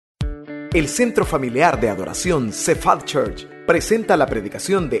El Centro Familiar de Adoración Cephal Church presenta la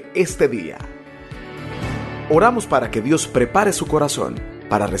predicación de este día. Oramos para que Dios prepare su corazón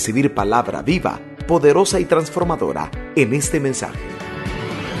para recibir palabra viva, poderosa y transformadora en este mensaje.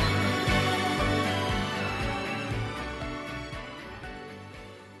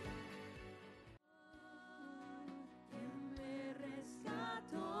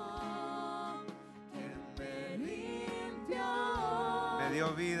 Me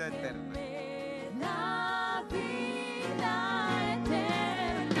dio vida eterna.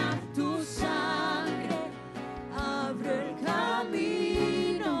 Tu sangre abre el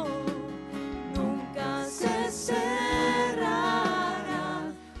camino, nunca se cerrará.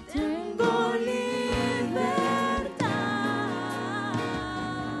 Tengo libertad.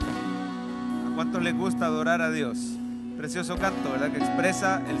 ¿A cuántos les gusta adorar a Dios? Precioso canto, ¿verdad? Que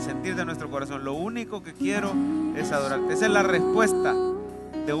expresa el sentir de nuestro corazón. Lo único que quiero es adorarte. Esa es la respuesta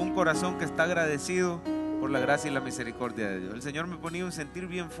de un corazón que está agradecido por la gracia y la misericordia de Dios. El Señor me ponía un sentir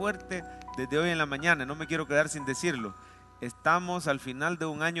bien fuerte desde hoy en la mañana. No me quiero quedar sin decirlo. Estamos al final de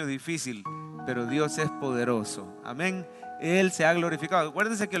un año difícil, pero Dios es poderoso. Amén. Él se ha glorificado.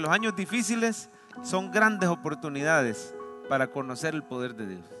 Acuérdense que los años difíciles son grandes oportunidades para conocer el poder de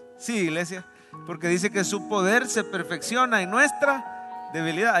Dios. Sí, iglesia, porque dice que su poder se perfecciona en nuestra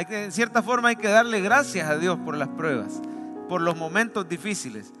debilidad. En cierta forma hay que darle gracias a Dios por las pruebas, por los momentos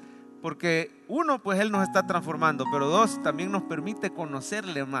difíciles. Porque uno, pues Él nos está transformando, pero dos, también nos permite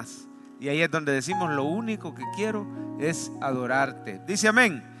conocerle más. Y ahí es donde decimos, lo único que quiero es adorarte. Dice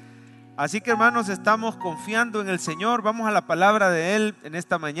amén. Así que hermanos, estamos confiando en el Señor. Vamos a la palabra de Él en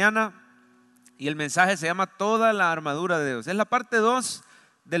esta mañana. Y el mensaje se llama Toda la armadura de Dios. Es la parte 2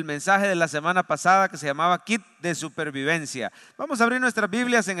 del mensaje de la semana pasada que se llamaba Kit de Supervivencia. Vamos a abrir nuestras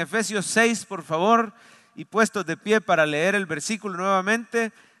Biblias en Efesios 6, por favor. Y puestos de pie para leer el versículo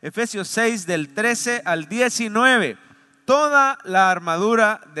nuevamente. Efesios 6 del 13 al 19, toda la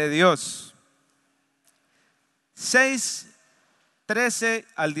armadura de Dios. 6, 13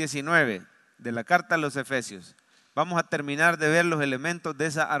 al 19 de la carta a los Efesios. Vamos a terminar de ver los elementos de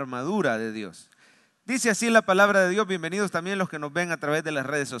esa armadura de Dios. Dice así la palabra de Dios, bienvenidos también los que nos ven a través de las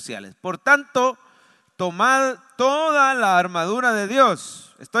redes sociales. Por tanto, tomad toda la armadura de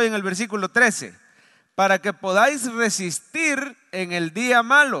Dios. Estoy en el versículo 13. Para que podáis resistir en el día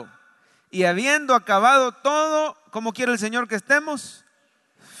malo, y habiendo acabado todo, ¿cómo quiere el Señor que estemos?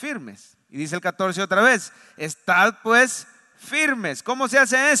 Firmes. Y dice el 14 otra vez, estad pues firmes. ¿Cómo se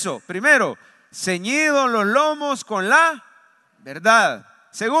hace eso? Primero, ceñidos los lomos con la verdad.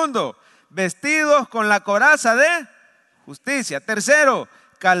 Segundo, vestidos con la coraza de justicia. Tercero,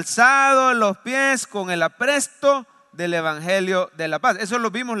 calzados los pies con el apresto del evangelio de la paz. Eso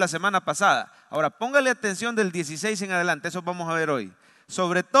lo vimos la semana pasada. Ahora póngale atención del 16 en adelante, eso vamos a ver hoy.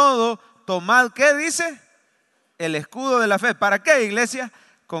 Sobre todo, tomad, ¿qué dice? El escudo de la fe. ¿Para qué, iglesia?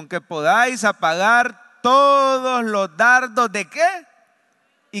 Con que podáis apagar todos los dardos de ¿qué?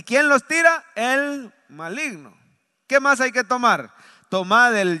 ¿Y quién los tira? El maligno. ¿Qué más hay que tomar?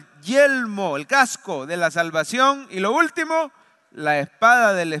 Tomad el yelmo, el casco de la salvación. Y lo último, la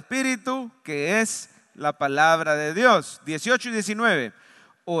espada del Espíritu, que es la palabra de Dios. 18 y 19.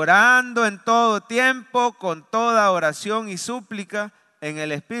 Orando en todo tiempo, con toda oración y súplica en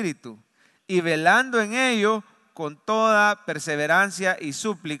el Espíritu, y velando en ello con toda perseverancia y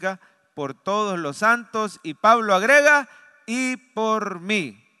súplica por todos los santos. Y Pablo agrega, y por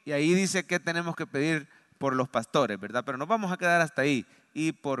mí. Y ahí dice que tenemos que pedir por los pastores, ¿verdad? Pero nos vamos a quedar hasta ahí,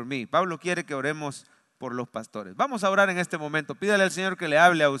 y por mí. Pablo quiere que oremos por los pastores. Vamos a orar en este momento. Pídale al Señor que le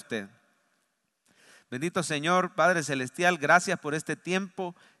hable a usted. Bendito Señor, Padre Celestial, gracias por este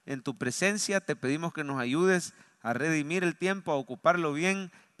tiempo en tu presencia. Te pedimos que nos ayudes a redimir el tiempo, a ocuparlo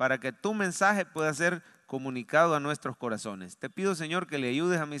bien, para que tu mensaje pueda ser comunicado a nuestros corazones. Te pido, Señor, que le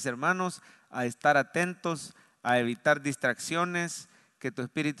ayudes a mis hermanos a estar atentos, a evitar distracciones, que tu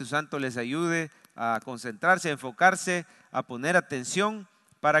Espíritu Santo les ayude a concentrarse, a enfocarse, a poner atención,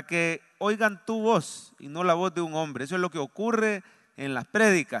 para que oigan tu voz y no la voz de un hombre. Eso es lo que ocurre en las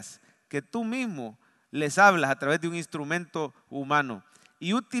prédicas, que tú mismo les hablas a través de un instrumento humano.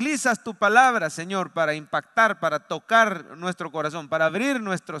 Y utilizas tu palabra, Señor, para impactar, para tocar nuestro corazón, para abrir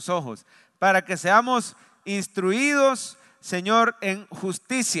nuestros ojos, para que seamos instruidos, Señor, en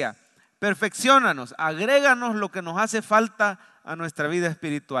justicia. Perfecciónanos, agréganos lo que nos hace falta a nuestra vida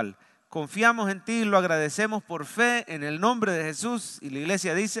espiritual. Confiamos en ti y lo agradecemos por fe en el nombre de Jesús. Y la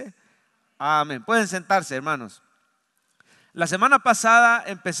iglesia dice, amén. Pueden sentarse, hermanos. La semana pasada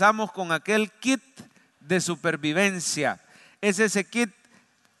empezamos con aquel kit de supervivencia. Es ese kit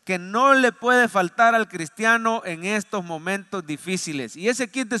que no le puede faltar al cristiano en estos momentos difíciles. Y ese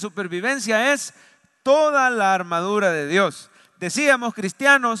kit de supervivencia es toda la armadura de Dios. Decíamos,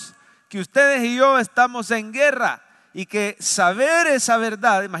 cristianos, que ustedes y yo estamos en guerra y que saber esa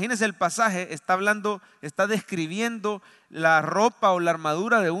verdad, imagínense el pasaje, está describiendo la ropa o la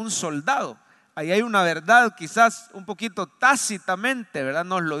armadura de un soldado. Ahí hay una verdad quizás un poquito tácitamente, ¿verdad?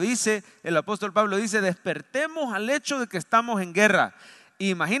 Nos lo dice, el apóstol Pablo dice, despertemos al hecho de que estamos en guerra.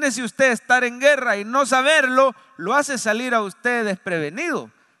 Imagínese usted estar en guerra y no saberlo, lo hace salir a usted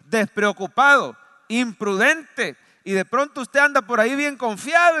desprevenido, despreocupado, imprudente. Y de pronto usted anda por ahí bien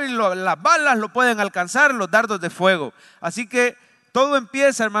confiado y las balas lo pueden alcanzar, los dardos de fuego. Así que todo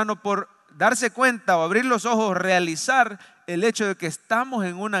empieza, hermano, por darse cuenta o abrir los ojos, realizar el hecho de que estamos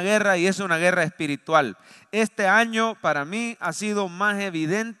en una guerra y es una guerra espiritual. Este año para mí ha sido más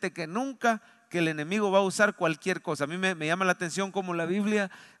evidente que nunca que el enemigo va a usar cualquier cosa. A mí me llama la atención como la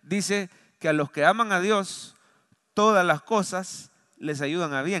Biblia dice que a los que aman a Dios, todas las cosas les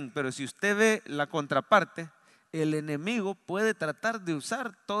ayudan a bien. Pero si usted ve la contraparte, el enemigo puede tratar de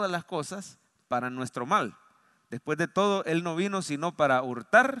usar todas las cosas para nuestro mal. Después de todo, él no vino sino para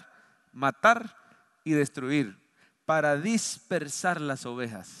hurtar, matar y destruir, para dispersar las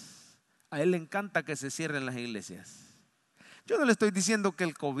ovejas. A él le encanta que se cierren las iglesias. Yo no le estoy diciendo que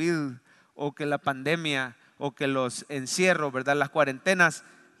el COVID o que la pandemia o que los encierros, ¿verdad?, las cuarentenas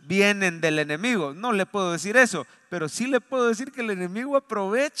vienen del enemigo. No le puedo decir eso, pero sí le puedo decir que el enemigo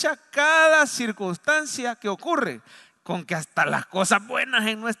aprovecha cada circunstancia que ocurre, con que hasta las cosas buenas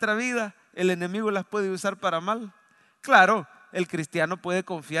en nuestra vida el enemigo las puede usar para mal. Claro, el cristiano puede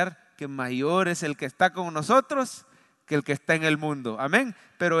confiar que mayor es el que está con nosotros que el que está en el mundo. Amén.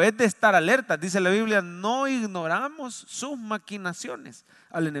 Pero es de estar alerta. Dice la Biblia, no ignoramos sus maquinaciones.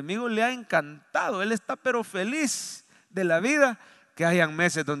 Al enemigo le ha encantado. Él está pero feliz de la vida que hayan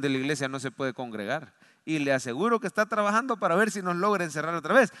meses donde la iglesia no se puede congregar. Y le aseguro que está trabajando para ver si nos logra encerrar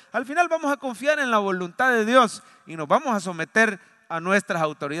otra vez. Al final vamos a confiar en la voluntad de Dios y nos vamos a someter a nuestras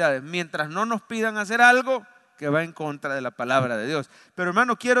autoridades. Mientras no nos pidan hacer algo que va en contra de la palabra de Dios. Pero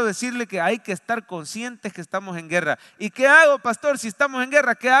hermano, quiero decirle que hay que estar conscientes que estamos en guerra. ¿Y qué hago, pastor, si estamos en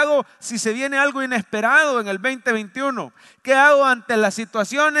guerra? ¿Qué hago si se viene algo inesperado en el 2021? ¿Qué hago ante las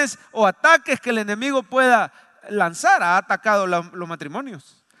situaciones o ataques que el enemigo pueda lanzar? Ha atacado los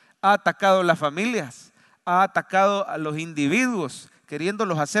matrimonios, ha atacado las familias, ha atacado a los individuos,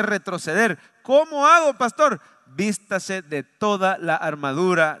 queriéndolos hacer retroceder. ¿Cómo hago, pastor? Vístase de toda la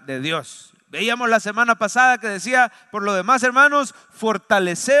armadura de Dios. Veíamos la semana pasada que decía, por lo demás, hermanos,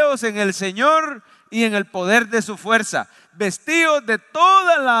 fortaleceos en el Señor y en el poder de su fuerza. Vestidos de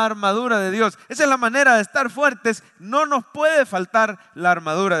toda la armadura de Dios. Esa es la manera de estar fuertes. No nos puede faltar la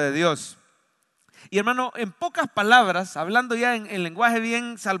armadura de Dios. Y hermano, en pocas palabras, hablando ya en lenguaje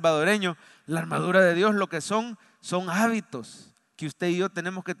bien salvadoreño, la armadura de Dios lo que son hábitos que usted y yo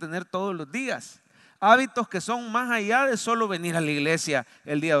tenemos que tener todos los días. Hábitos que son más allá de solo venir a la iglesia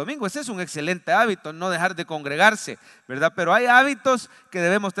el día domingo. Ese es un excelente hábito, no dejar de congregarse, ¿verdad? Pero hay hábitos que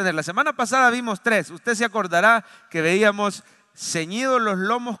debemos tener. La semana pasada vimos 3. Usted se acordará que veíamos ceñidos los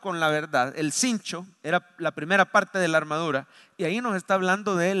lomos con la verdad. El cincho era la primera parte de la armadura y ahí nos está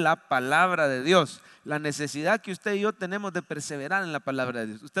hablando de la palabra de Dios. La necesidad que usted y yo tenemos de perseverar en la palabra de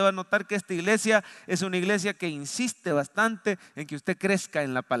Dios. Usted va a notar que esta iglesia es una iglesia que insiste bastante en que usted crezca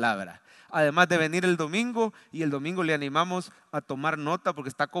en la palabra. Además de venir el domingo, y el domingo le animamos a tomar nota porque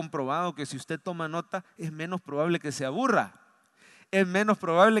está comprobado que si usted toma nota es menos probable que se aburra, es menos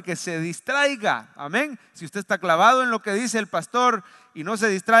probable que se distraiga. Amén. Si usted está clavado en lo que dice el pastor y no se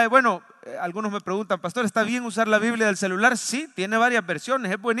distrae, bueno, algunos me preguntan, pastor, ¿está bien usar la Biblia del celular? Sí, tiene varias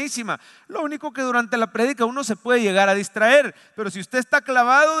versiones, es buenísima. Lo único que durante la prédica uno se puede llegar a distraer, pero si usted está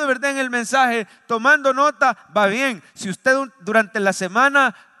clavado de verdad en el mensaje, tomando nota, va bien. Si usted durante la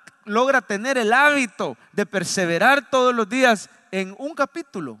semana logra tener el hábito de perseverar todos los días en un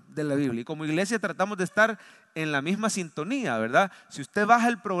capítulo de la Biblia, y como iglesia tratamos de estar en la misma sintonía, ¿verdad? Si usted baja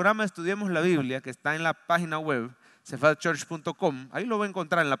el programa Estudiemos la Biblia, que está en la página web cephadchurch.com, ahí lo va a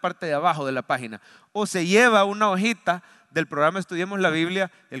encontrar en la parte de abajo de la página, o se lleva una hojita del programa Estudiemos la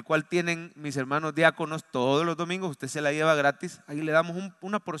Biblia, el cual tienen mis hermanos diáconos todos los domingos. Usted se la lleva gratis, ahí le damos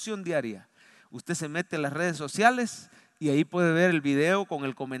una porción diaria. Usted se mete en las redes sociales y ahí puede ver el video con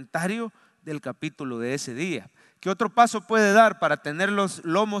el comentario del capítulo de ese día. ¿Qué otro paso puede dar para tener los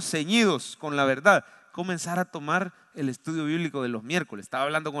lomos ceñidos con la verdad? Comenzar a tomar el estudio bíblico de los miércoles. Estaba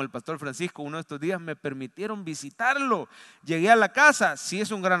hablando con el pastor Francisco uno de estos días, me permitieron visitarlo. Llegué a la casa, sí es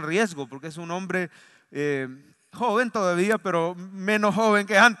un gran riesgo porque es un hombre joven todavía, pero menos joven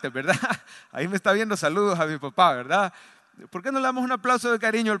que antes, ¿verdad? Ahí me está viendo, saludos a mi papá, ¿verdad? ¿Por qué no le damos un aplauso de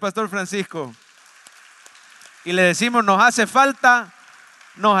cariño al pastor Francisco? Y le decimos, nos hace falta,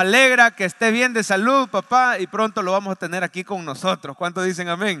 nos alegra que esté bien de salud, papá, y pronto lo vamos a tener aquí con nosotros. ¿Cuántos dicen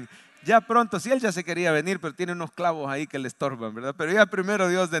amén? Ya pronto, sí, él ya se quería venir, pero tiene unos clavos ahí que le estorban, ¿verdad? Pero ya primero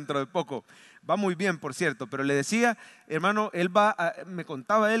Dios dentro de poco. Va muy bien, por cierto, pero le decía, hermano, me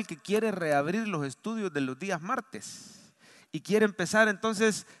contaba él que quiere reabrir los estudios de los días martes. Y quiere empezar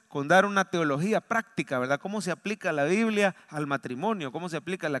entonces con dar una teología práctica, ¿verdad? Cómo se aplica la Biblia al matrimonio, cómo se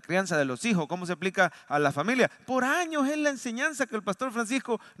aplica a la crianza de los hijos, cómo se aplica a la familia. Por años es la enseñanza que el pastor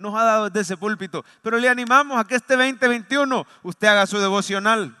Francisco nos ha dado desde ese púlpito. Pero le animamos a que este 2021 usted haga su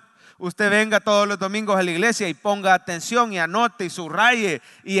devocional. Usted venga todos los domingos a la iglesia y ponga atención y anote y subraye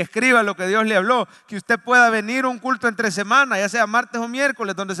y escriba lo que Dios le habló. Que usted pueda venir a un culto entre semana, ya sea martes o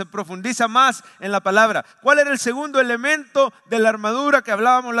miércoles, donde se profundiza más en la palabra. ¿Cuál era el segundo elemento de la armadura que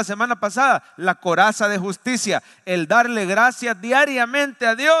hablábamos la semana pasada? La coraza de justicia, el darle gracias diariamente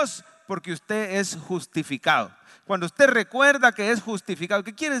a Dios porque usted es justificado. Cuando usted recuerda que es justificado,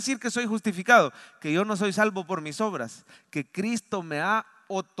 ¿qué quiere decir que soy justificado? Que yo no soy salvo por mis obras, que Cristo me ha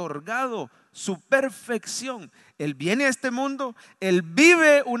otorgado su perfección. Él viene a este mundo, Él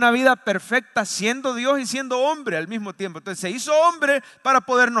vive una vida perfecta siendo Dios y siendo hombre al mismo tiempo. Entonces se hizo hombre para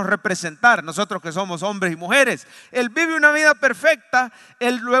podernos representar, nosotros que somos hombres y mujeres. Él vive una vida perfecta,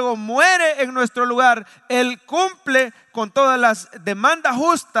 Él luego muere en nuestro lugar, Él cumple con todas las demandas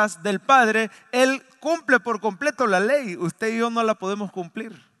justas del Padre, Él cumple por completo la ley. Usted y yo no la podemos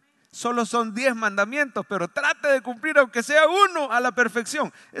cumplir. Solo son 10 mandamientos, pero trate de cumplir aunque sea uno a la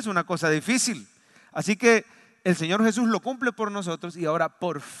perfección. Es una cosa difícil. Así que el Señor Jesús lo cumple por nosotros y ahora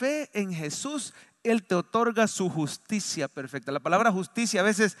por fe en Jesús, Él te otorga su justicia perfecta. La palabra justicia a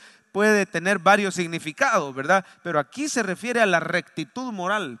veces puede tener varios significados, ¿verdad? Pero aquí se refiere a la rectitud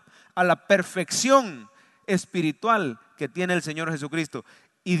moral, a la perfección espiritual que tiene el Señor Jesucristo.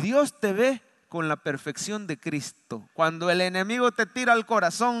 Y Dios te ve con la perfección de Cristo. Cuando el enemigo te tira al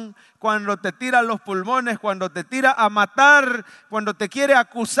corazón, cuando te tira a los pulmones, cuando te tira a matar, cuando te quiere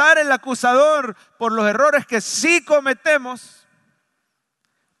acusar el acusador por los errores que sí cometemos,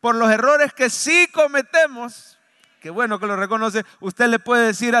 qué bueno que lo reconoce, usted le puede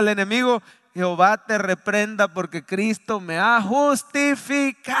decir al enemigo, Jehová te reprenda porque Cristo me ha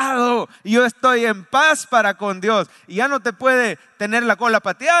justificado. Yo estoy en paz para con Dios. Y ya no te puede tener la cola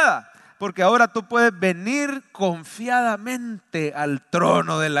pateada. Porque ahora tú puedes venir confiadamente al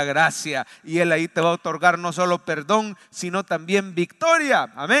trono de la gracia y Él ahí te va a otorgar no solo perdón, sino también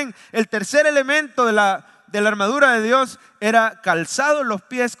victoria. Amén. El tercer elemento de la armadura de Dios era calzado los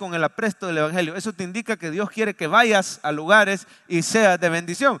pies con el apresto del evangelio. Eso te indica que Dios quiere que vayas a lugares y seas de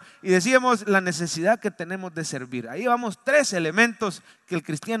bendición. Y decíamos la necesidad que tenemos de servir. Ahí vamos 3 elementos que el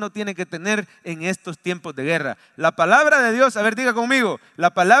cristiano tiene que tener en estos tiempos de guerra. La palabra de Dios, a ver, diga conmigo,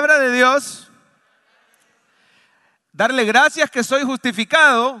 la palabra de Dios, darle gracias que soy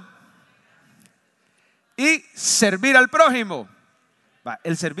justificado y servir al prójimo.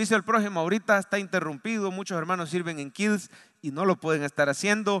 El servicio al prójimo ahorita está interrumpido, muchos hermanos sirven en Kids y no lo pueden estar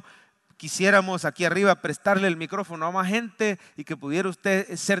haciendo. Quisiéramos aquí arriba prestarle el micrófono a más gente y que pudiera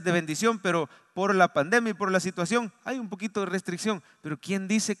usted ser de bendición, pero por la pandemia y por la situación hay un poquito de restricción. Pero ¿quién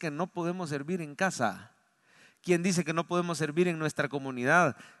dice que no podemos servir en casa? ¿Quién dice que no podemos servir en nuestra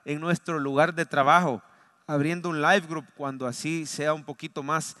comunidad, en nuestro lugar de trabajo, abriendo un live group cuando así sea un poquito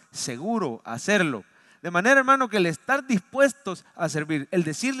más seguro hacerlo? De manera, hermano, que el estar dispuestos a servir, el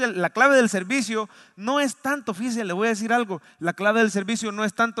decirle, la clave del servicio no es tanto, fíjense, le voy a decir algo, la clave del servicio no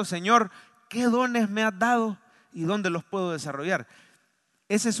es tanto, Señor, ¿qué dones me has dado y dónde los puedo desarrollar?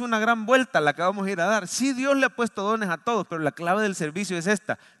 Esa es una gran vuelta la que vamos a ir a dar. Sí, Dios le ha puesto dones a todos, pero la clave del servicio es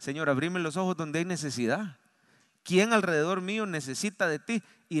esta. Señor, abrime los ojos donde hay necesidad. ¿Quién alrededor mío necesita de ti?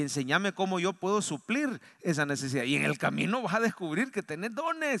 Y enséñame cómo yo puedo suplir esa necesidad. Y en el camino vas a descubrir que tenés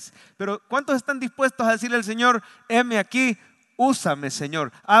dones. Pero ¿cuántos están dispuestos a decirle al Señor, heme aquí, úsame,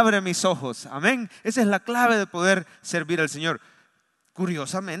 Señor, abre mis ojos? Amén. Esa es la clave de poder servir al Señor.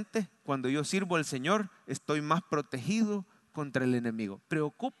 Curiosamente, cuando yo sirvo al Señor, estoy más protegido contra el enemigo.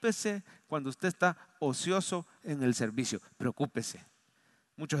 Preocúpese cuando usted está ocioso en el servicio. Preocúpese.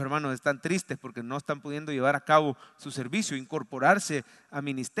 Muchos hermanos están tristes porque no están pudiendo llevar a cabo su servicio, incorporarse a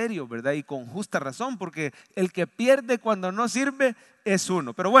ministerio, ¿verdad? Y con justa razón, porque el que pierde cuando no sirve es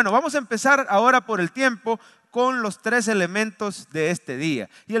uno. Pero bueno, vamos a empezar ahora por el tiempo con los 3 elementos de este día.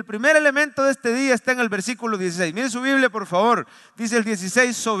 Y el primer elemento de este día está en el versículo 16. Miren su Biblia, por favor. Dice el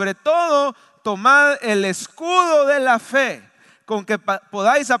 16, sobre todo, tomad el escudo de la fe. con que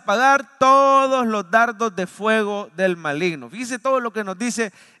podáis apagar todos los dardos de fuego del maligno. Fíjese todo lo que nos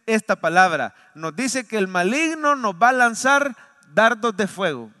dice esta palabra. Nos dice que el maligno nos va a lanzar dardos de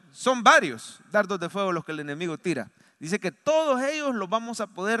fuego. Son varios dardos de fuego los que el enemigo tira. Dice que todos ellos los vamos a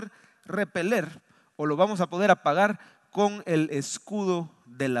poder repeler o los vamos a poder apagar con el escudo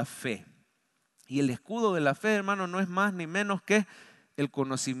de la fe. Y el escudo de la fe, hermano, no es más ni menos que el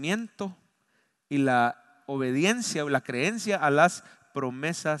conocimiento y la obediencia o la creencia a las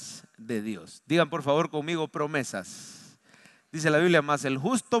promesas de Dios. Digan por favor conmigo promesas. Dice la Biblia, más el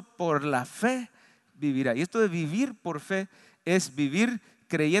justo por la fe vivirá. Y esto de vivir por fe es vivir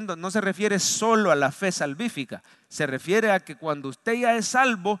creyendo. No se refiere solo a la fe salvífica. Se refiere a que cuando usted ya es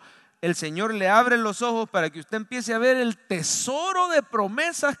salvo, el Señor le abre los ojos para que usted empiece a ver el tesoro de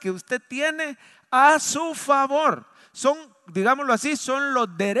promesas que usted tiene a su favor. Son, digámoslo así, son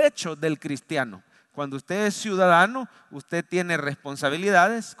los derechos del cristiano. Cuando usted es ciudadano, usted tiene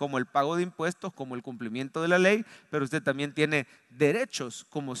responsabilidades como el pago de impuestos, como el cumplimiento de la ley, pero usted también tiene derechos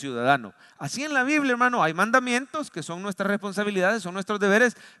como ciudadano. Así en la Biblia, hermano, hay mandamientos que son nuestras responsabilidades, son nuestros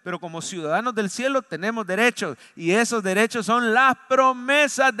deberes, pero como ciudadanos del cielo tenemos derechos y esos derechos son las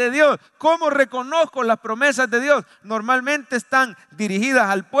promesas de Dios. ¿Cómo reconozco las promesas de Dios? Normalmente están dirigidas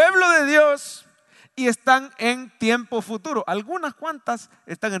al pueblo de Dios y están en tiempo futuro. Algunas cuantas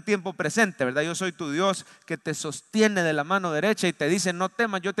están en tiempo presente, ¿verdad? Yo soy tu Dios que te sostiene de la mano derecha y te dice no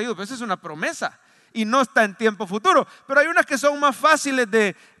temas, yo te ayudo. Pero esa es una promesa y no está en tiempo futuro. Pero hay unas que son más fáciles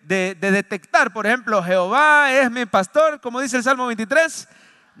de detectar. Por ejemplo, Jehová es mi pastor, como dice el Salmo 23,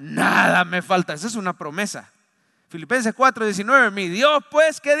 nada me falta. Esa es una promesa. Filipenses 4:19, mi Dios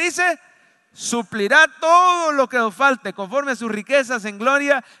pues, ¿qué dice? Suplirá todo lo que os falte conforme a sus riquezas en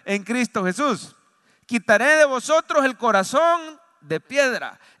gloria en Cristo Jesús. Quitaré de vosotros el corazón de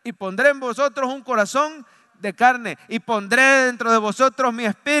piedra y pondré en vosotros un corazón de carne y pondré dentro de vosotros mi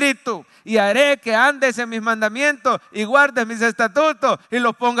espíritu y haré que andes en mis mandamientos y guardes mis estatutos y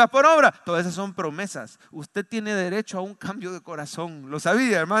los pongas por obra. Todas esas son promesas. Usted tiene derecho a un cambio de corazón. ¿Lo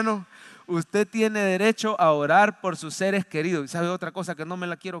sabía, hermano? Usted tiene derecho a orar por sus seres queridos. ¿Y sabe otra cosa que no me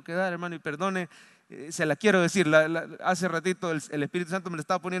la quiero quedar, hermano? Y perdone, se la quiero decir. Hace ratito el Espíritu Santo me la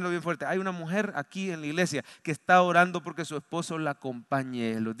estaba poniendo bien fuerte. Hay una mujer aquí en la iglesia que está orando porque su esposo la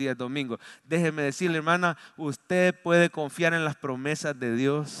acompañe los días domingos. Déjeme decirle, hermana, usted puede confiar en las promesas de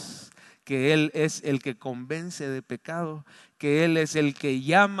Dios, que Él es el que convence de pecado, que Él es el que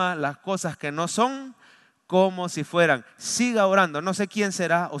llama las cosas que no son como si fueran. Siga orando, no sé quién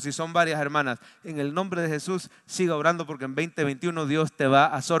será o si son varias hermanas. En el nombre de Jesús, siga orando porque en 2021 Dios te va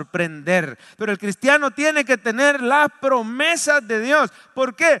a sorprender. Pero el cristiano tiene que tener las promesas de Dios.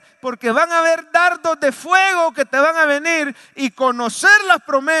 ¿Por qué? Porque van a haber dardos de fuego que te van a venir y conocer las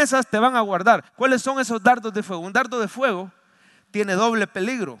promesas te van a guardar. ¿Cuáles son esos dardos de fuego? Un dardo de fuego tiene doble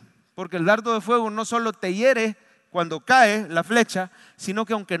peligro, porque el dardo de fuego no solo te hiere cuando cae la flecha, sino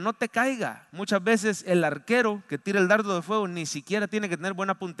que aunque no te caiga, muchas veces el arquero que tira el dardo de fuego ni siquiera tiene que tener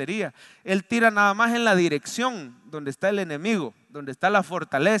buena puntería. Él tira nada más en la dirección donde está el enemigo, donde está la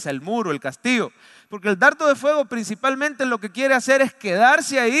fortaleza, el muro, el castillo. Porque el dardo de fuego principalmente lo que quiere hacer es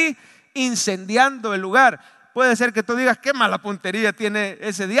quedarse ahí incendiando el lugar. Puede ser que tú digas, qué mala puntería tiene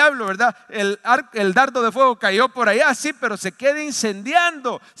ese diablo, ¿verdad? El dardo de fuego cayó por allá, sí, pero se queda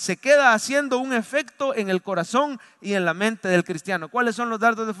incendiando, se queda haciendo un efecto en el corazón y en la mente del cristiano. ¿Cuáles son los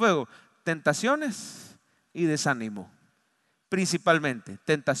dardos de fuego? Tentaciones y desánimo. Principalmente,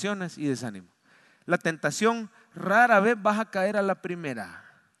 tentaciones y desánimo. La tentación rara vez vas a caer a la primera.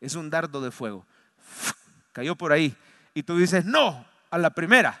 Es un dardo de fuego. Cayó por ahí. Y tú dices, no, a la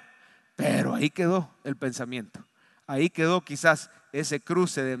primera. Pero ahí quedó el pensamiento, ahí quedó quizás ese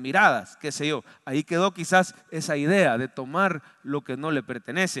cruce de miradas, qué sé yo, ahí quedó quizás esa idea de tomar lo que no le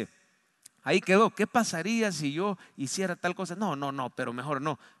pertenece. Ahí quedó, ¿qué pasaría si yo hiciera tal cosa? No, pero mejor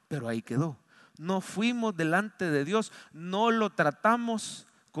no, pero ahí quedó. No fuimos delante de Dios, no lo tratamos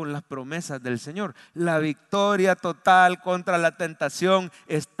con las promesas del Señor. La victoria total contra la tentación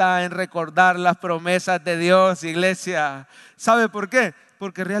está en recordar las promesas de Dios, iglesia. ¿Sabe por qué?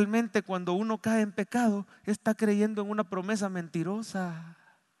 Porque realmente cuando uno cae en pecado, está creyendo en una promesa mentirosa.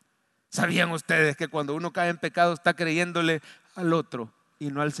 ¿Sabían ustedes que cuando uno cae en pecado está creyéndole al otro y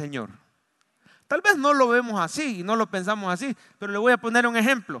no al Señor? Tal vez no lo vemos así y no lo pensamos así, pero le voy a poner un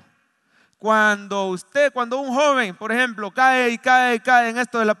ejemplo. Cuando un joven, por ejemplo, cae en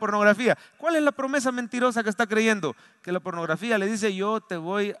esto de la pornografía, ¿cuál es la promesa mentirosa que está creyendo? Que la pornografía le dice, yo te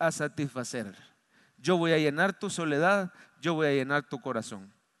voy a satisfacer, yo voy a llenar tu soledad, yo voy a llenar tu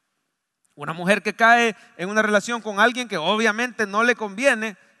corazón. Una mujer que cae en una relación con alguien que obviamente no le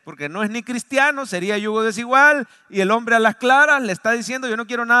conviene, porque no es ni cristiano, sería yugo desigual, y el hombre a las claras le está diciendo, yo no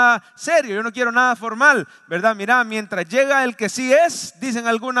quiero nada serio, yo no quiero nada formal, ¿verdad? Mira, mientras llega el que sí es, dicen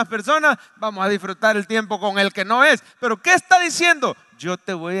algunas personas, vamos a disfrutar el tiempo con el que no es. Pero ¿qué está diciendo? Yo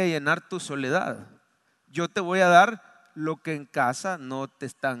te voy a llenar tu soledad, yo te voy a dar lo que en casa no te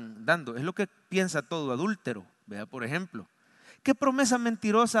están dando. Es lo que piensa todo adúltero. Vea, por ejemplo, ¿qué promesa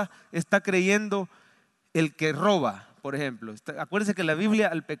mentirosa está creyendo el que roba? Por ejemplo, acuérdense que la Biblia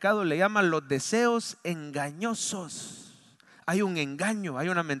al pecado le llama los deseos engañosos. Hay un engaño, hay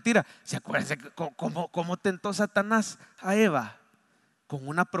una mentira. ¿Se acuérdense cómo tentó Satanás a Eva? Con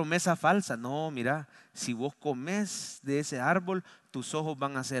una promesa falsa. No, mira, si vos comes de ese árbol, tus ojos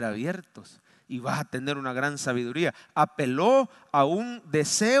van a ser abiertos y vas a tener una gran sabiduría. Apeló a un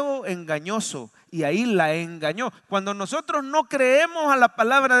deseo engañoso y ahí la engañó. Cuando nosotros no creemos a la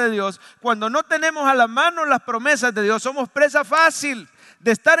palabra de Dios, cuando no tenemos a la mano las promesas de Dios, somos presa fácil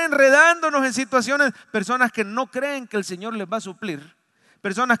de estar enredándonos en situaciones. Personas que no creen que el Señor les va a suplir,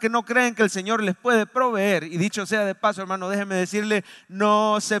 personas que no creen que el Señor les puede proveer. Y dicho sea de paso, hermano, déjeme decirle,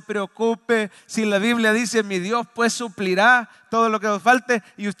 no se preocupe si la Biblia dice, mi Dios pues suplirá todo lo que os falte.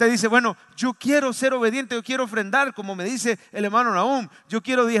 Y usted dice, bueno, yo quiero ser obediente, yo quiero ofrendar, como me dice el hermano Nahum, yo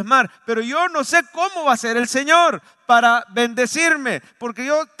quiero diezmar, pero yo no sé cómo va a ser el Señor para bendecirme, porque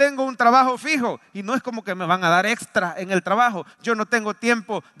yo tengo un trabajo fijo y no es como que me van a dar extra en el trabajo. Yo no tengo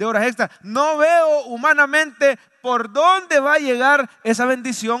tiempo de horas extra. No veo humanamente por dónde va a llegar esa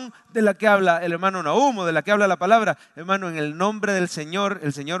bendición de la que habla el hermano Nahum, o de la que habla la palabra. Hermano, en el nombre del Señor,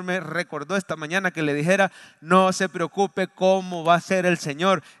 el Señor me recordó esta mañana que le dijera, no se preocupe cómo va a ser el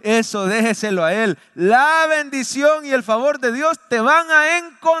Señor. Eso déjeselo a Él. La bendición y el favor de Dios te van a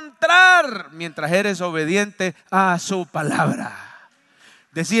encontrar mientras eres obediente a su palabra.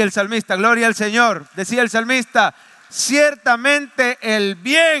 Decía el salmista, gloria al Señor. Decía el salmista, ciertamente el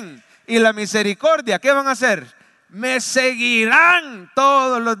bien y la misericordia, ¿qué van a hacer? Me seguirán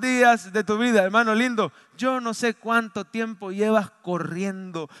todos los días de tu vida. Hermano lindo, yo no sé cuánto tiempo llevas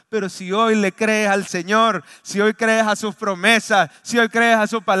corriendo, pero si hoy le crees al Señor, si hoy crees a sus promesas, si hoy crees a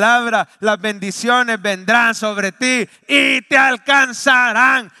su palabra, las bendiciones vendrán sobre ti y te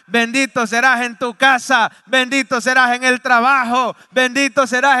alcanzarán. Bendito serás en tu casa, bendito serás en el trabajo, bendito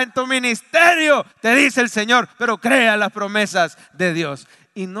serás en tu ministerio, te dice el Señor. Pero crea las promesas de Dios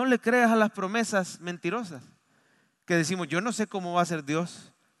y no le creas a las promesas mentirosas que decimos, yo no sé cómo va a ser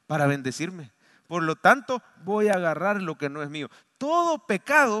Dios para bendecirme, por lo tanto voy a agarrar lo que no es mío. Todo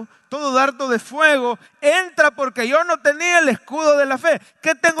pecado, todo dardo de fuego entra porque yo no tenía el escudo de la fe.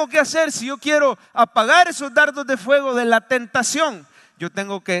 ¿Qué tengo que hacer si yo quiero apagar esos dardos de fuego de la tentación? Yo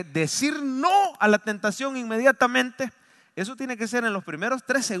tengo que decir no a la tentación inmediatamente. Eso tiene que ser en los primeros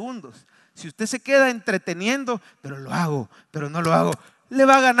 3 segundos. Si usted se queda entreteniendo, pero lo hago, pero no lo hago, le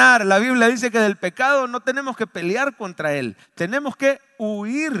va a ganar. La Biblia dice que del pecado no tenemos que pelear contra él, tenemos que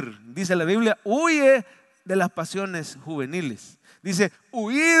huir. Dice la Biblia, huye de las pasiones juveniles. Dice,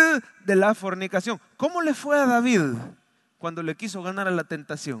 huid de la fornicación. ¿Cómo le fue a David cuando le quiso ganar a la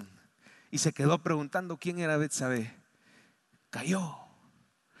tentación? Y se quedó preguntando quién era Betsabé. Cayó.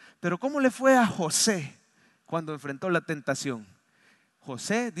 Pero ¿cómo le fue a José cuando enfrentó la tentación?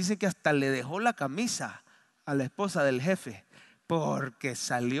 José dice que hasta le dejó la camisa a la esposa del jefe, porque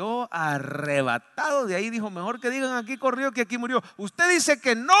salió arrebatado de ahí. Dijo, mejor que digan aquí corrió que aquí murió. Usted dice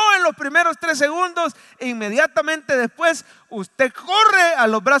que no en los primeros 3 segundos e inmediatamente después usted corre a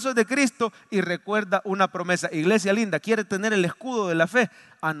los brazos de Cristo y recuerda una promesa. Iglesia linda, ¿quiere tener el escudo de la fe?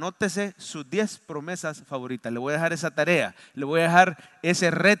 Anótese sus 10 promesas favoritas. Le voy a dejar esa tarea, le voy a dejar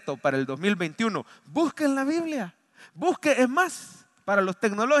ese reto para el 2021. Busque en la Biblia, busque, es más, para los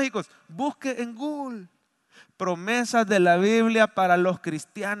tecnológicos, busque en Google. Promesas de la Biblia para los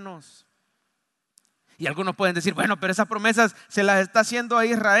cristianos. Y algunos pueden decir, bueno, pero esas promesas se las está haciendo a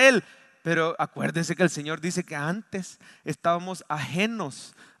Israel. Pero acuérdense que el Señor dice que antes estábamos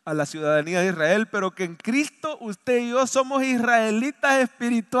ajenos a la ciudadanía de Israel, pero que en Cristo usted y yo somos israelitas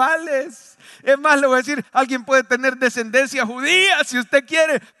espirituales. Es más, le voy a decir, alguien puede tener descendencia judía si usted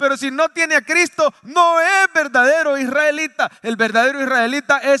quiere, pero si no tiene a Cristo, no es verdadero israelita. El verdadero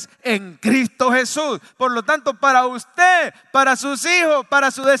israelita es en Cristo Jesús. Por lo tanto, para usted, para sus hijos, para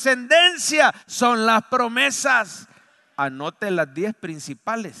su descendencia, son las promesas. Anote las 10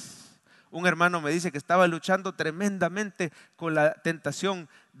 principales. Un hermano me dice que estaba luchando tremendamente con la tentación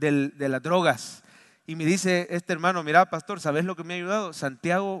de las drogas. Y me dice este hermano, mira pastor, ¿sabes lo que me ha ayudado?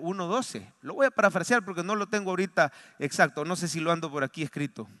 Santiago 1:12. Lo voy a parafrasear porque no lo tengo ahorita exacto. No sé si lo ando por aquí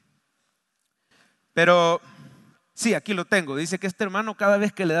escrito. Pero sí, aquí lo tengo. Dice que este hermano cada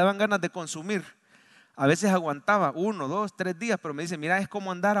vez que le daban ganas de consumir A veces aguantaba 1, 2, 3 días, pero me dice, mira, es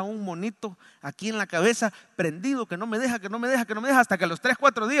como andar a un monito aquí en la cabeza, prendido, que no me deja, hasta que a los 3,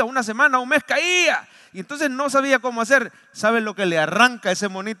 4 días, una semana, un mes caía. Y entonces no sabía cómo hacer. ¿Sabe lo que le arranca a ese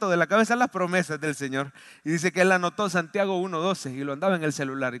monito de la cabeza? Las promesas del Señor. Y dice que él anotó Santiago 1:12 y lo andaba en el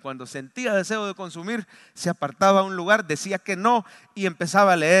celular. Y cuando sentía deseo de consumir, se apartaba a un lugar, decía que no y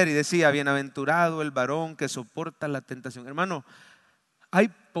empezaba a leer y decía, bienaventurado el varón que soporta la tentación. Hermano, hay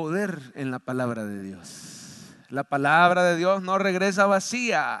poder en la palabra de Dios. La palabra de Dios no regresa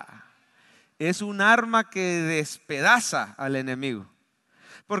vacía. Es un arma que despedaza al enemigo.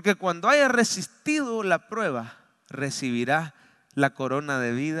 Porque cuando haya resistido la prueba, recibirá la corona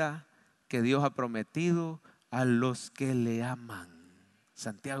de vida que Dios ha prometido a los que le aman.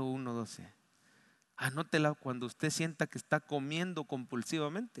 Santiago 1:12. Anótela cuando usted sienta que está comiendo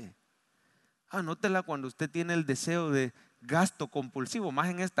compulsivamente. Anótela cuando usted tiene el deseo de gasto compulsivo. Más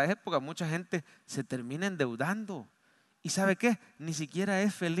en esta época mucha gente se termina endeudando. ¿Y sabe qué? Ni siquiera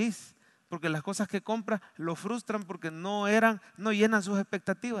es feliz. Porque las cosas que compra lo frustran porque no llenan sus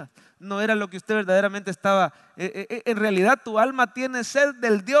expectativas. No era lo que usted verdaderamente estaba. En realidad tu alma tiene sed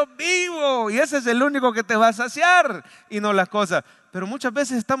del Dios vivo y ese es el único que te va a saciar y no las cosas. Pero muchas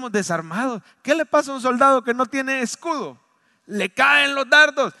veces estamos desarmados. ¿Qué le pasa a un soldado que no tiene escudo? Le caen los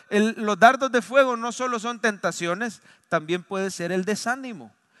dardos. Los dardos de fuego no solo son tentaciones, también puede ser el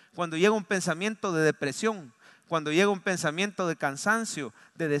desánimo. Cuando llega un pensamiento de depresión, cuando llega un pensamiento de cansancio,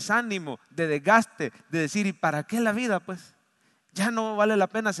 de desánimo, de desgaste, de decir, ¿y para qué la vida? Pues ya no vale la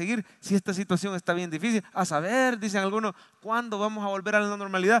pena seguir si esta situación está bien difícil. A saber, dicen algunos, ¿cuándo vamos a volver a la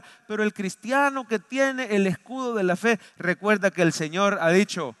normalidad? Pero el cristiano que tiene el escudo de la fe, recuerda que el Señor ha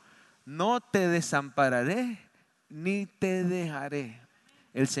dicho, no te desampararé ni te dejaré.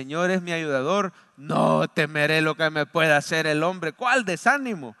 El Señor es mi ayudador, no temeré lo que me pueda hacer el hombre. ¿Cuál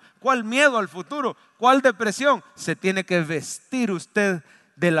desánimo? ¿Cuál miedo al futuro? ¿Cuál depresión? Se tiene que vestir usted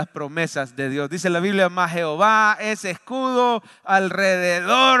de las promesas de Dios. Dice la Biblia, mas Jehová es escudo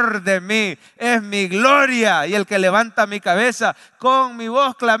alrededor de mí, es mi gloria y el que levanta mi cabeza. Con mi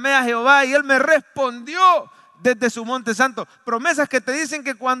voz clamé a Jehová y Él me respondió desde su monte santo. Promesas que te dicen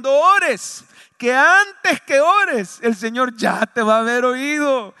que cuando ores, que antes que ores, el Señor ya te va a haber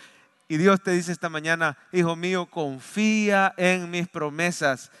oído. Y Dios te dice esta mañana, hijo mío, confía en mis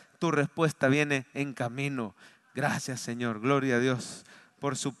promesas. Tu respuesta viene en camino. Gracias, Señor. Gloria a Dios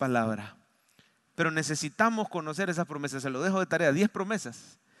por su palabra. Pero necesitamos conocer esas promesas. Se lo dejo de tarea, 10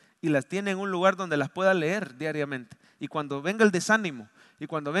 promesas. Y las tiene en un lugar donde las pueda leer diariamente. Y cuando venga el desánimo y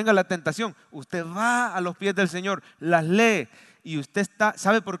cuando venga la tentación, usted va a los pies del Señor, las lee. Y usted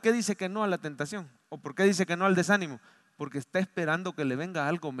 ¿sabe por qué dice que no a la tentación? ¿O por qué dice que no al desánimo? Porque está esperando que le venga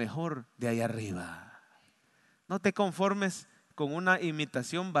algo mejor de ahí arriba. No te conformes con una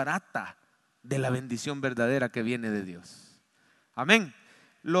imitación barata de la bendición verdadera que viene de Dios. Amén.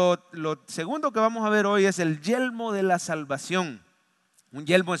 Lo segundo que vamos a ver hoy es el yelmo de la salvación. Un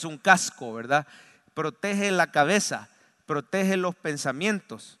yelmo es un casco, ¿verdad? Protege la cabeza, protege los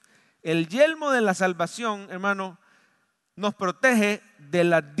pensamientos. El yelmo de la salvación, hermano, nos protege de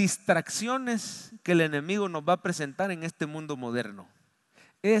las distracciones que el enemigo nos va a presentar en este mundo moderno.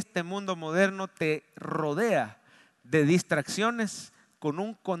 Este mundo moderno te rodea de distracciones con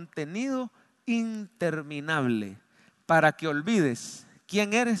un contenido interminable para que olvides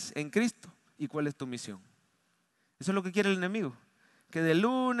quién eres en Cristo y cuál es tu misión. Eso es lo que quiere el enemigo. Que de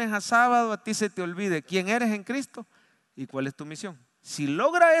lunes a sábado a ti se te olvide quién eres en Cristo y cuál es tu misión. Si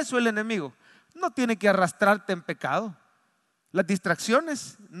logra eso el enemigo, no tiene que arrastrarte en pecado. Las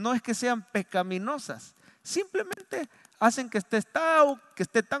distracciones no es que sean pecaminosas, simplemente hacen que esté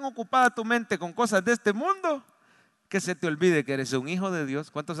tan ocupada tu mente con cosas de este mundo que se te olvide que eres un hijo de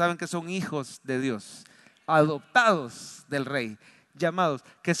Dios. ¿Cuántos saben que son hijos de Dios? Adoptados del Rey, llamados.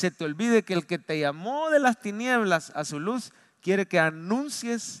 Que se te olvide que el que te llamó de las tinieblas a su luz quiere que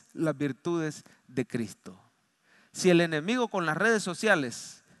anuncies las virtudes de Cristo. Si el enemigo con las redes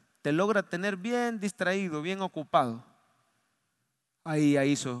sociales te logra tener bien distraído, bien ocupado, ahí ya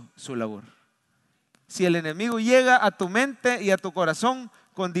hizo su labor. Si el enemigo llega a tu mente y a tu corazón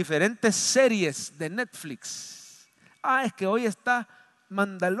con diferentes series de Netflix, es que hoy está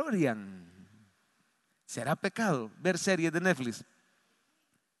Mandalorian. ¿Será pecado ver series de Netflix?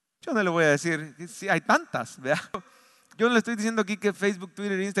 Yo no le voy a decir, si hay tantas, ¿verdad? Yo no le estoy diciendo aquí que Facebook,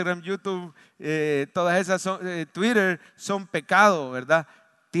 Twitter, Instagram, YouTube, todas esas Twitter son pecado, ¿verdad?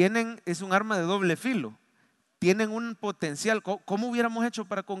 Es un arma de doble filo. Tienen un potencial. ¿Cómo hubiéramos hecho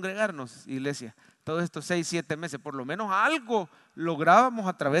para congregarnos, iglesia? Todos estos 6, 7 meses, por lo menos algo lográbamos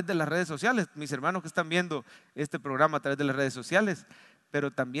a través de las redes sociales. Mis hermanos que están viendo este programa a través de las redes sociales,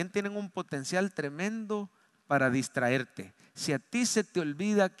 pero también tienen un potencial tremendo para distraerte. Si a ti se te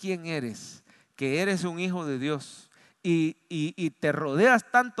olvida quién eres, que eres un hijo de Dios, y te rodeas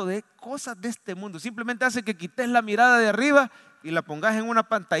tanto de cosas de este mundo, simplemente hace que quites la mirada de arriba y la pongas en una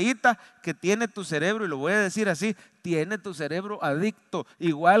pantallita que tiene tu cerebro, y lo voy a decir así, tiene tu cerebro adicto,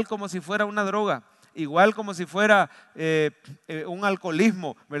 igual como si fuera una droga, igual como si fuera un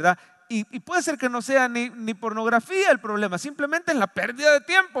alcoholismo, ¿verdad? Y puede ser que no sea ni pornografía el problema, simplemente es la pérdida de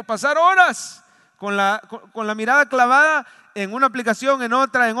tiempo, pasar horas con la mirada clavada en una aplicación, en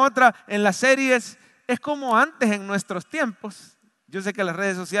otra, en las series. Es como antes en nuestros tiempos. Yo sé que las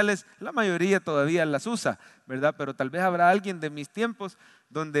redes sociales, la mayoría todavía las usa, ¿verdad? Pero tal vez habrá alguien de mis tiempos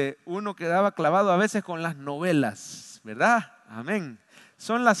donde uno quedaba clavado a veces con las novelas, ¿verdad? Amén.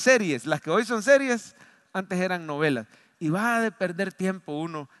 Son las series, las que hoy son series, antes eran novelas. Y va a perder tiempo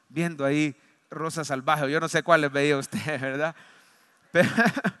uno viendo ahí Rosa Salvaje, yo no sé cuáles veía usted, ¿verdad?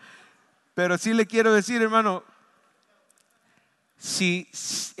 Pero sí le quiero decir, hermano, si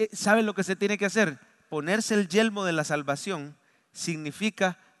 ¿sabe lo que se tiene que hacer? Ponerse el yelmo de la salvación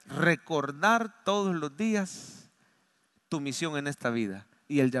significa recordar todos los días tu misión en esta vida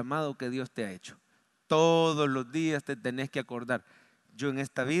y el llamado que Dios te ha hecho. Todos los días te tenés que acordar, yo en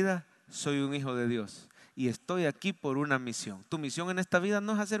esta vida soy un hijo de Dios y estoy aquí por una misión. Tu misión en esta vida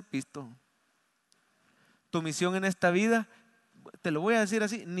no es hacer pisto. Tu misión en esta vida, te lo voy a decir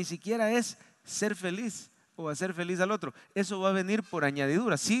así, ni siquiera es ser feliz o hacer feliz al otro. Eso va a venir por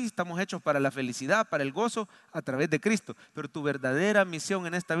añadidura. Sí, estamos hechos para la felicidad, para el gozo a través de Cristo, pero tu verdadera misión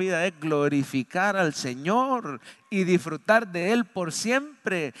en esta vida es glorificar al Señor y disfrutar de Él por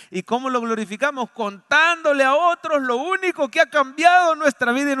siempre. ¿Y cómo lo glorificamos? Contándole a otros lo único que ha cambiado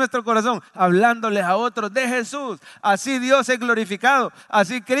nuestra vida y nuestro corazón, hablándoles a otros de Jesús. Así Dios es glorificado,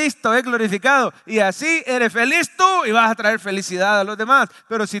 así Cristo es glorificado, y así eres feliz tú y vas a traer felicidad a los demás.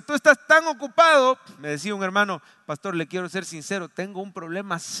 Pero si tú estás tan ocupado, me decía un hermano, pastor, le quiero ser sincero, tengo un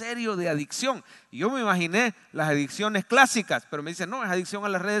problema serio de adicción. Y yo me imaginé las adicciones clásicas, pero me dice, no, es adicción a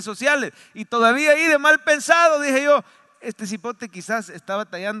las redes sociales. Y todavía ahí de mal pensado, dije yo, este cipote quizás está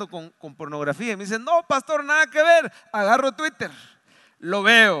batallando con pornografía. Y me dice, no, pastor, nada que ver. Agarro Twitter, lo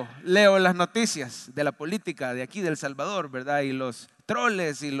veo, leo las noticias de la política de aquí de El Salvador, ¿verdad? Y los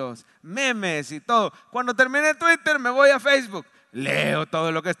troles y los memes y todo. Cuando terminé Twitter me voy a Facebook. Leo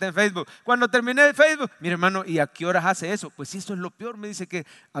todo lo que está en Facebook. Cuando terminé Facebook, mi hermano, ¿y a qué horas hace eso? Pues eso es lo peor, me dice que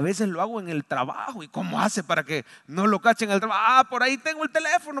a veces lo hago en el trabajo. ¿Y cómo hace para que no lo cachen en el trabajo? Ah, por ahí tengo el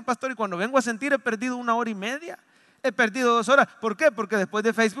teléfono, pastor, y cuando vengo a sentir he perdido 1 hora y media. He perdido 2 horas. ¿Por qué? Porque después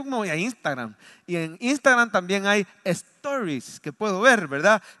de Facebook me voy a Instagram. Y en Instagram también hay stories que puedo ver,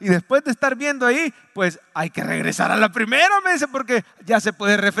 ¿verdad? Y después de estar viendo ahí, pues hay que regresar a la primera, me dice, porque ya se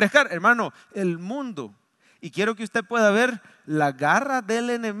puede refrescar. Hermano, el mundo. Y quiero que usted pueda ver la garra del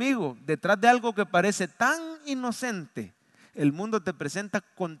enemigo detrás de algo que parece tan inocente. El mundo te presenta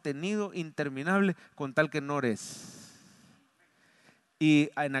contenido interminable con tal que no eres. Y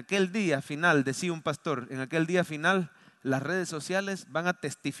en aquel día final, decía un pastor, en aquel día final las redes sociales van a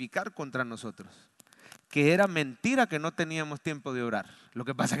testificar contra nosotros. Que era mentira que no teníamos tiempo de orar. Lo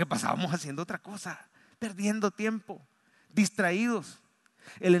que pasa es que pasábamos haciendo otra cosa, perdiendo tiempo, distraídos.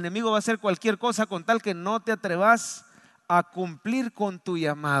 El enemigo va a hacer cualquier cosa con tal que no te atrevas a cumplir con tu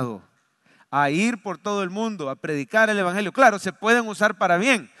llamado, a ir por todo el mundo, a predicar el evangelio. Claro, se pueden usar para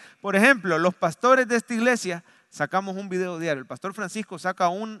bien. Por ejemplo, los pastores de esta iglesia sacamos un video diario. El pastor Francisco saca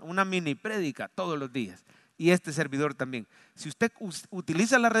una mini prédica todos los días. Y este servidor también. Si usted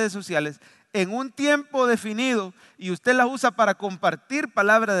utiliza las redes sociales en un tiempo definido y usted las usa para compartir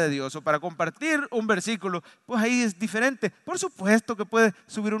palabra de Dios o para compartir un versículo, pues ahí es diferente. Por supuesto que puede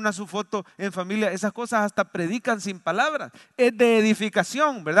subir su foto en familia. Esas cosas hasta predican sin palabras. Es de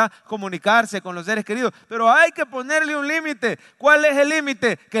edificación, ¿verdad? Comunicarse con los seres queridos. Pero hay que ponerle un límite. ¿Cuál es el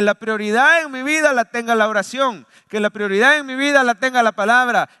límite? Que la prioridad en mi vida la tenga la oración. Que la prioridad en mi vida la tenga la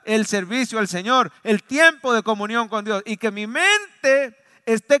palabra, el servicio al Señor, el tiempo de comunión con Dios. Y que mi mente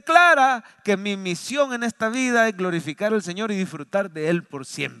esté clara que mi misión en esta vida es glorificar al Señor y disfrutar de Él por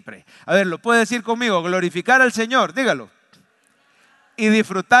siempre. A ver, ¿lo puede decir conmigo? Glorificar al Señor, dígalo. Y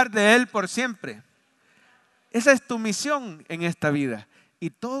disfrutar de Él por siempre. Esa es tu misión en esta vida.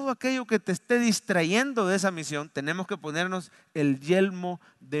 Y todo aquello que te esté distrayendo de esa misión, tenemos que ponernos el yelmo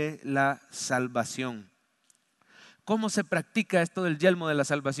de la salvación. ¿Cómo se practica esto del yelmo de la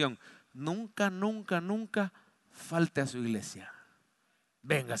salvación? Nunca, nunca, nunca falte a su iglesia.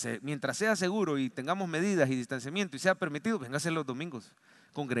 Véngase, mientras sea seguro y tengamos medidas y distanciamiento y sea permitido, véngase los domingos,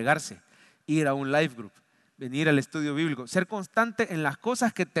 congregarse, ir a un life group, venir al estudio bíblico, ser constante en las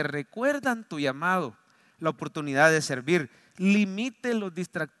cosas que te recuerdan tu llamado, la oportunidad de servir. limite los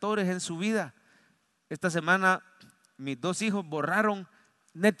distractores en su vida. Esta semana mis 2 hijos borraron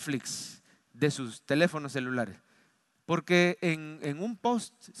Netflix de sus teléfonos celulares. Porque en un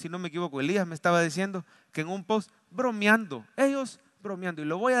post, si no me equivoco, Elías me estaba diciendo que en un post bromeando, ellos bromeando, y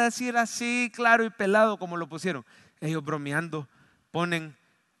lo voy a decir así claro y pelado como lo pusieron, ellos bromeando ponen,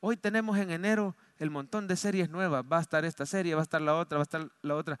 hoy tenemos en enero el montón de series nuevas, va a estar esta serie, va a estar la otra, va a estar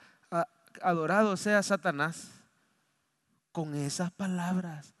la otra. Adorado sea Satanás. Con esas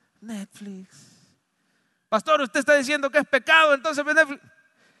palabras, Netflix. Pastor, usted está diciendo que es pecado, entonces Netflix.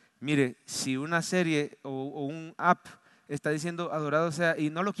 Mire, si una serie o un app está diciendo adorado sea, y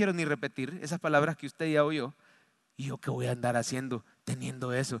no lo quiero ni repetir, esas palabras que usted ya oyó, ¿y yo qué voy a andar haciendo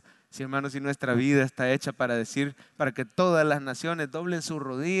teniendo eso? Si hermanos, si nuestra vida está hecha para decir, para que todas las naciones doblen su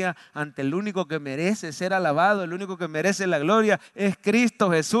rodilla ante el único que merece ser alabado, el único que merece la gloria, es Cristo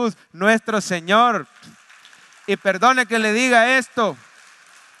Jesús, nuestro Señor. Y perdone que le diga esto,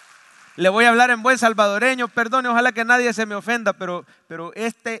 le voy a hablar en buen salvadoreño, perdone, ojalá que nadie se me ofenda, pero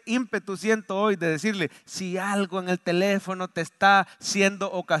este ímpetu siento hoy de decirle, si algo en el teléfono te está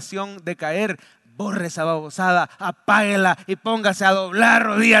siendo ocasión de caer, borre esa babosada, apáguela y póngase a doblar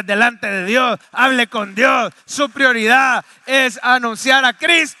rodillas delante de Dios, hable con Dios, su prioridad es anunciar a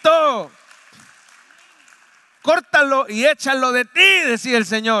Cristo. Córtalo y échalo de ti, decía el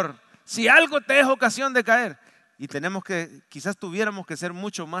Señor, si algo te es ocasión de caer. Y quizás tuviéramos que ser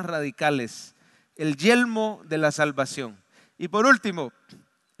mucho más radicales. El yelmo de la salvación. Y por último,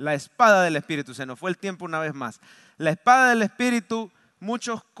 la espada del Espíritu. Se nos fue el tiempo una vez más. La espada del Espíritu,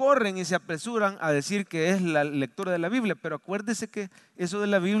 muchos corren y se apresuran a decir que es la lectura de la Biblia. Pero acuérdese que eso de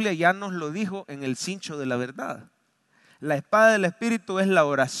la Biblia ya nos lo dijo en el cincho de la verdad. La espada del Espíritu es la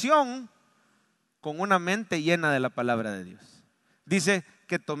oración con una mente llena de la palabra de Dios. Dice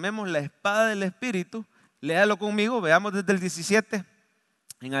que tomemos la espada del Espíritu. Léalo conmigo, veamos desde el 17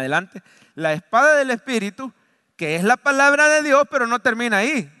 en adelante. La espada del Espíritu, que es la palabra de Dios, pero no termina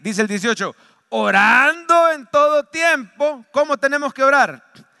ahí. Dice el 18, orando en todo tiempo. ¿Cómo tenemos que orar?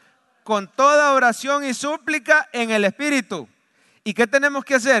 Con toda oración y súplica en el Espíritu. ¿Y qué tenemos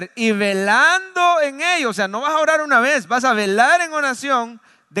que hacer? Y velando en ello. O sea, no vas a orar una vez, vas a velar en oración.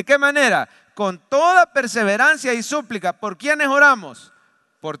 ¿De qué manera? Con toda perseverancia y súplica. ¿Por quiénes oramos?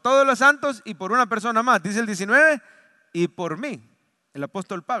 Por todos los santos y por una persona más, dice el 19, y por mí, el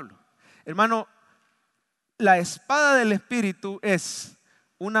apóstol Pablo. Hermano, la espada del Espíritu es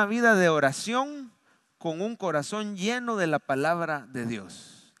una vida de oración con un corazón lleno de la palabra de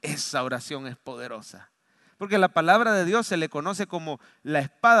Dios. Esa oración es poderosa, porque la palabra de Dios se le conoce como la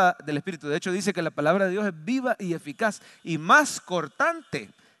espada del Espíritu. De hecho, dice que la palabra de Dios es viva y eficaz y más cortante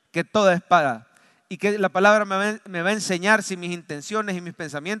que toda espada. Y que la palabra me va a enseñar si mis intenciones y mis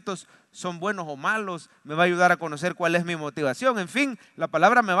pensamientos son buenos o malos. Me va a ayudar a conocer cuál es mi motivación. En fin, la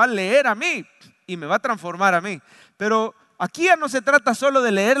palabra me va a leer a mí y me va a transformar a mí. Pero aquí ya no se trata solo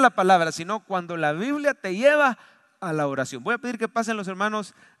de leer la palabra, sino cuando la Biblia te lleva a la oración. Voy a pedir que pasen los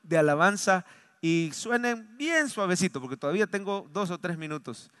hermanos de alabanza y suenen bien suavecito, porque todavía tengo 2 o 3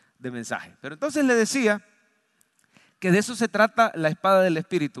 minutos de mensaje. Pero entonces le decía que de eso se trata la espada del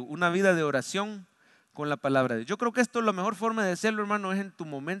Espíritu, una vida de oración con la palabra de Dios. Yo creo que esto, la mejor forma de hacerlo, hermano, es en tu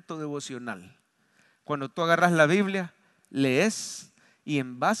momento devocional. Cuando tú agarras la Biblia, lees y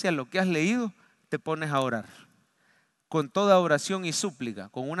en base a lo que has leído, te pones a orar. Con toda oración y súplica,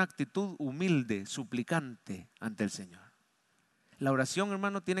 con una actitud humilde, suplicante ante el Señor. La oración,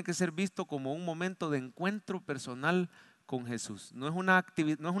 hermano, tiene que ser visto como un momento de encuentro personal con Jesús. No es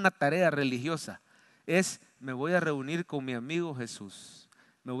una tarea religiosa. Me voy a reunir con mi amigo Jesús.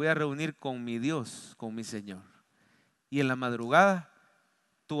 Me voy a reunir con mi Dios, con mi Señor. Y en la madrugada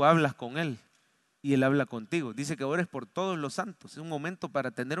tú hablas con Él y Él habla contigo. Dice que ores por todos los santos. Es un momento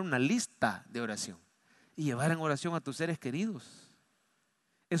para tener una lista de oración y llevar en oración a tus seres queridos.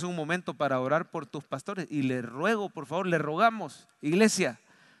 Es un momento para orar por tus pastores. Y le ruego, por favor, le rogamos, iglesia,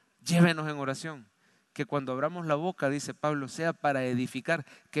 llévenos en oración. Que cuando abramos la boca, dice Pablo, sea para edificar.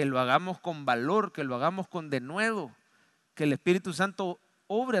 Que lo hagamos con valor, que lo hagamos con denuedo. Que el Espíritu Santo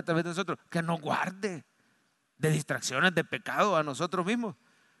obre a través de nosotros, que nos guarde de distracciones, de pecado a nosotros mismos,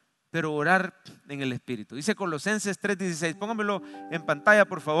 pero orar en el Espíritu. Dice Colosenses 3:16, póngamelo en pantalla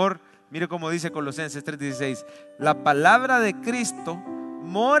por favor, mire cómo dice Colosenses 3:16, la palabra de Cristo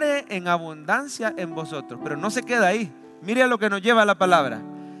more en abundancia en vosotros, pero no se queda ahí, mire a lo que nos lleva la palabra,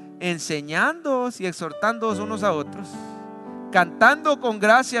 enseñándoos y exhortándoos unos a otros, cantando con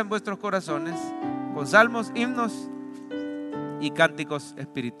gracia en vuestros corazones, con salmos, himnos y cánticos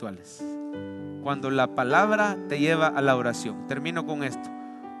espirituales. Cuando la palabra te lleva a la oración. Termino con esto.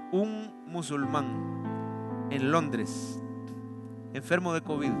 Un musulmán en Londres enfermo de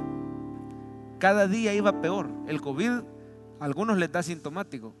COVID. Cada día iba peor. El COVID a algunos les da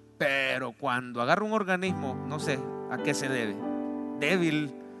sintomático, pero cuando agarra un organismo, no sé a qué se debe,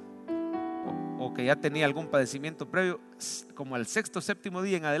 débil o que ya tenía algún padecimiento previo, como al sexto, séptimo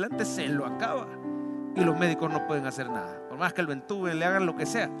día en adelante se lo acaba y los médicos no pueden hacer nada. Por más que lo entuben, le hagan lo que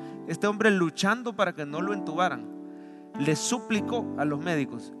sea. Este hombre luchando para que no lo entubaran, le suplicó a los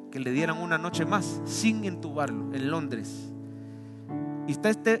médicos que le dieran una noche más sin entubarlo en Londres. Y está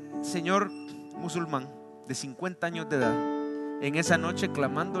este señor musulmán de 50 años de edad en esa noche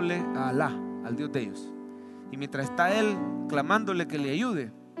clamándole a Alá, al Dios de ellos. Y mientras está él clamándole que le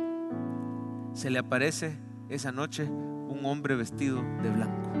ayude, se le aparece esa noche un hombre vestido de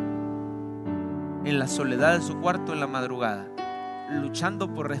blanco en la soledad de su cuarto en la madrugada,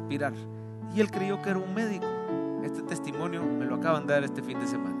 luchando por respirar. Y él creyó que era un médico. Este testimonio me lo acaban de dar este fin de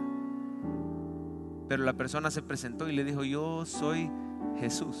semana. Pero la persona se presentó y le dijo: yo soy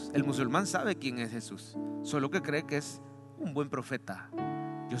Jesús. El musulmán sabe quién es Jesús, solo que cree que es un buen profeta.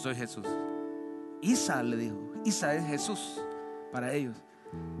 Yo soy Jesús. Isa, le dijo. Isa es Jesús para ellos.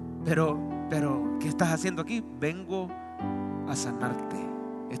 Pero, ¿qué estás haciendo aquí? Vengo a sanarte.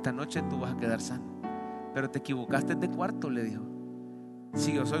 Esta noche tú vas a quedar sano. Pero te equivocaste de cuarto, le dijo.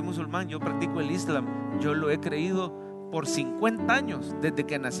 Si yo soy musulmán, yo practico el Islam, yo lo he creído por 50 años, desde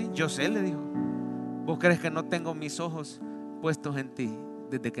que nací. Yo sé, le dijo. ¿Vos crees que no tengo mis ojos puestos en ti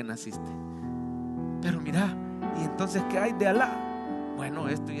desde que naciste? Pero mira, ¿y entonces qué hay de Alá? Bueno,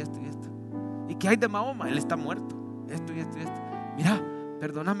 esto y esto y esto. ¿Y qué hay de Mahoma? Él está muerto. Esto y esto y esto. Mira,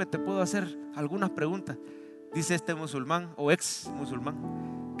 perdóname, te puedo hacer algunas preguntas. Dice este musulmán o ex musulmán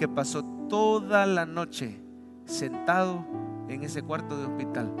que pasó toda la noche sentado en ese cuarto de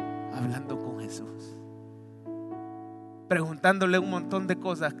hospital hablando con Jesús, preguntándole un montón de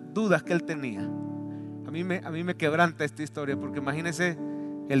cosas, dudas que él tenía. A mí me quebranta esta historia, porque imagínense,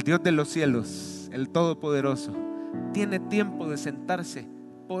 el Dios de los cielos, el Todopoderoso, tiene tiempo de sentarse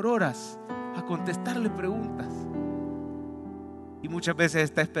por horas a contestarle preguntas. Y muchas veces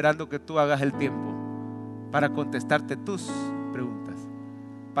está esperando que tú hagas el tiempo para contestarte tus preguntas,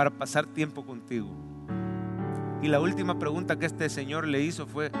 para pasar tiempo contigo. Y la última pregunta que este señor le hizo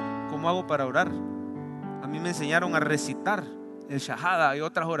fue: ¿cómo hago para orar? A mí me enseñaron a recitar el Shahada y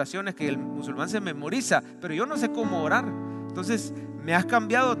otras oraciones que el musulmán se memoriza, pero yo no sé cómo orar. Entonces me has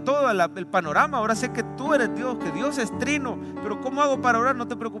cambiado todo el panorama. Ahora sé que tú eres Dios, que Dios es trino, pero ¿cómo hago para orar? No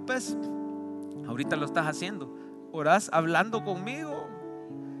te preocupes, ahorita lo estás haciendo. Orás hablando conmigo.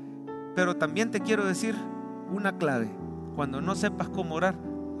 Pero también te quiero decir una clave: cuando no sepas cómo orar,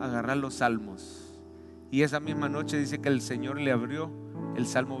 agarrar los salmos. Y esa misma noche dice que el Señor le abrió el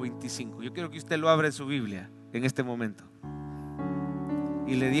Salmo 25. Yo quiero que usted lo abra en su Biblia en este momento.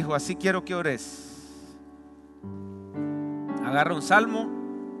 Y le dijo: así quiero que ores. Agarra un salmo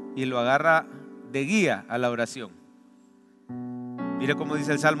y lo agarra de guía a la oración. Mire cómo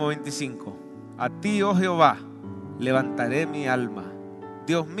dice el Salmo 25: a ti, oh Jehová, levantaré mi alma.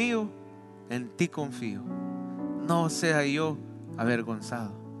 Dios mío, en ti confío. No sea yo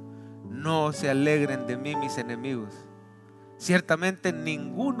avergonzado. No se alegren de mí mis enemigos. Ciertamente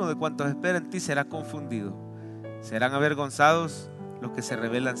ninguno de cuantos esperan en ti será confundido. Serán avergonzados los que se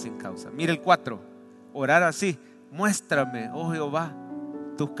rebelan sin causa. Mire el 4. Orar así: muéstrame, oh Jehová,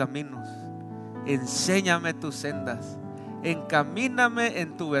 tus caminos. Enséñame tus sendas. Encamíname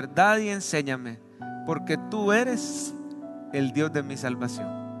en tu verdad y enséñame, porque tú eres el Dios de mi salvación.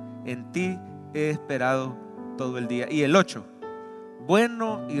 En ti he esperado todo el día. Y el 8.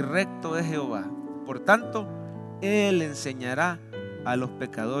 Bueno y recto es Jehová, por tanto Él enseñará a los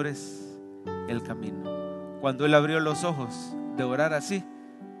pecadores el camino. Cuando él abrió los ojos de orar así,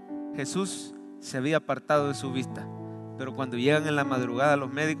 Jesús se había apartado de su vista. Pero cuando llegan en la madrugada,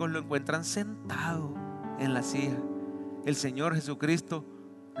 los médicos lo encuentran sentado en la silla. El Señor Jesucristo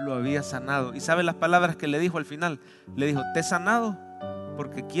lo había sanado. ¿Y sabe las palabras que le dijo al final? Le dijo: te he sanado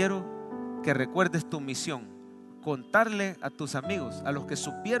porque quiero que recuerdes tu misión, contarle a tus amigos, a los que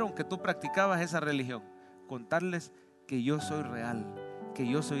supieron que tú practicabas esa religión, contarles que yo soy real, que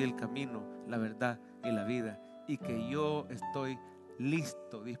yo soy el camino, la verdad y la vida, y que yo estoy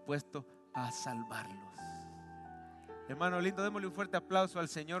listo, dispuesto a salvarlos. Hermano lindo, démosle un fuerte aplauso al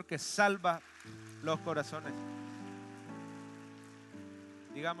Señor que salva los corazones.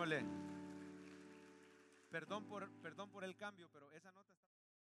 Digámosle: perdón por el cambio, pero esa nota está...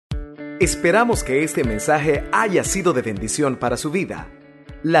 Esperamos que este mensaje haya sido de bendición para su vida.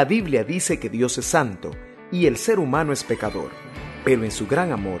 La Biblia dice que Dios es santo y el ser humano es pecador, pero en su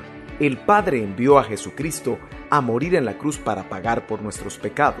gran amor, el Padre envió a Jesucristo a morir en la cruz para pagar por nuestros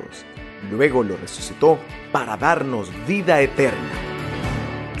pecados. Luego lo resucitó para darnos vida eterna.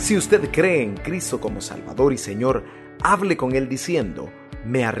 Si usted cree en Cristo como Salvador y Señor, hable con Él diciendo: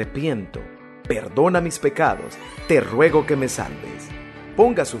 me arrepiento, perdona mis pecados, te ruego que me salves.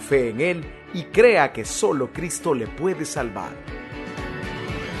 Ponga su fe en Él y crea que solo Cristo le puede salvar.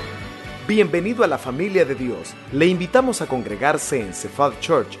 Bienvenido a la familia de Dios. Le invitamos a congregarse en Cephal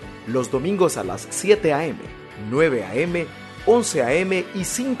Church los domingos a las 7 a.m., 9 a.m., 11 a.m. y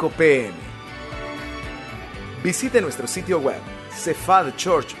 5 p.m. Visite nuestro sitio web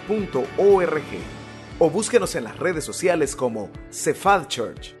cephadchurch.org o búsquenos en las redes sociales como Cephal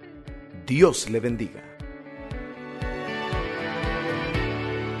Church. Dios le bendiga.